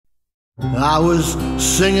I was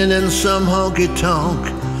singing in some honky-tonk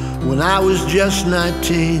when I was just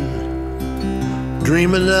 19,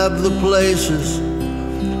 dreaming of the places,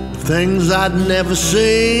 things I'd never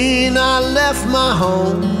seen. I left my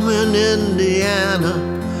home in Indiana,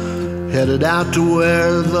 headed out to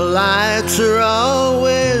where the lights are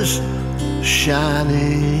always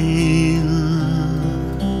shining.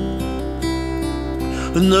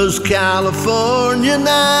 And those California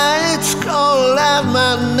nights call out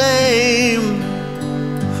my name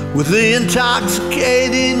with the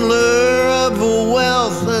intoxicating lure of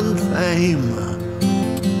wealth and fame.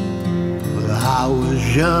 But I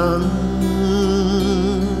was young,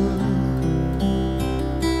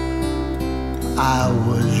 I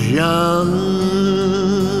was young.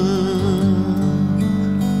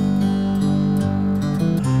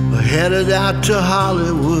 Headed out to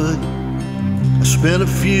Hollywood, I spent a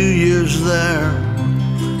few years there.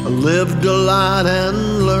 I lived a lot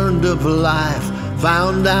and learned of life.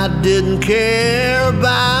 Found I didn't care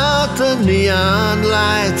about the neon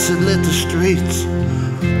lights that lit the streets.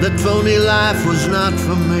 That phony life was not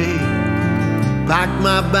for me. Packed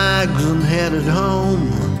my bags and headed home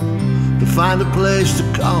to find a place to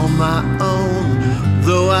call my own.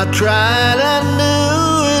 Though I tried, I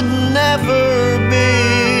knew it'd never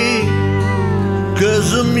be,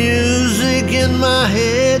 'cause the music in my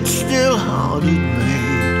head still haunted me.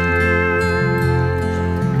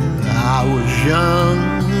 I was young,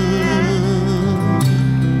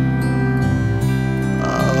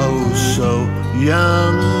 oh so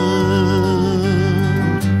young.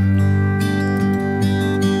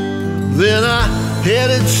 Then I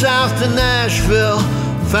headed south to Nashville,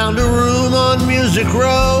 found a room on Music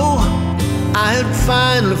Row. I had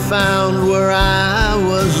finally found where I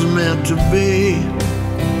was meant to be.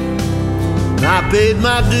 I paid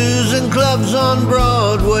my dues in clubs on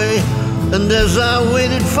Broadway, and as I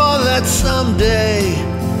waited for that someday,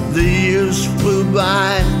 the years flew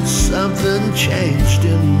by and something changed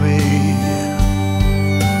in me.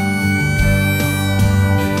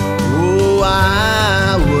 Oh,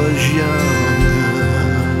 I was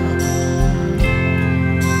young,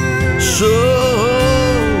 so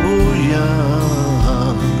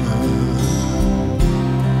young.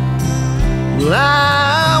 Well, I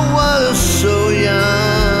was so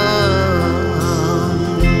young,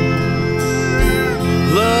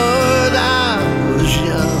 Lord, I was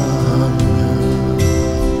young.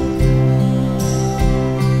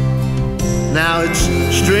 Now it's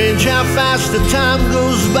strange how fast the time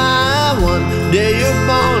goes by. One day you're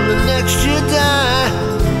born, the next you die,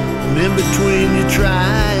 and in between you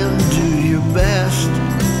try and do your best.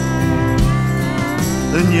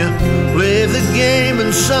 And you play the game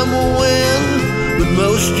and some will win, but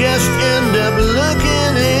most just end up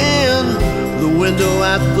looking in the window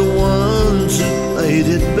at the ones who played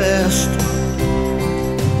it best.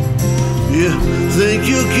 You think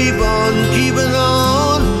you'll keep on keeping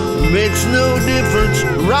on, makes no difference,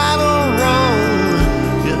 right or wrong.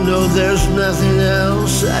 You know there's nothing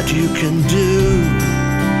else that you can do.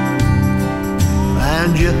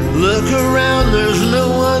 And you look around, there's no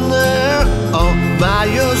one there. All by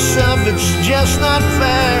yourself, it's just not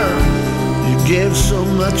fair. You gave so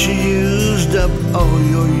much, you used up all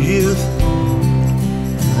your youth.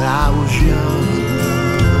 I was young.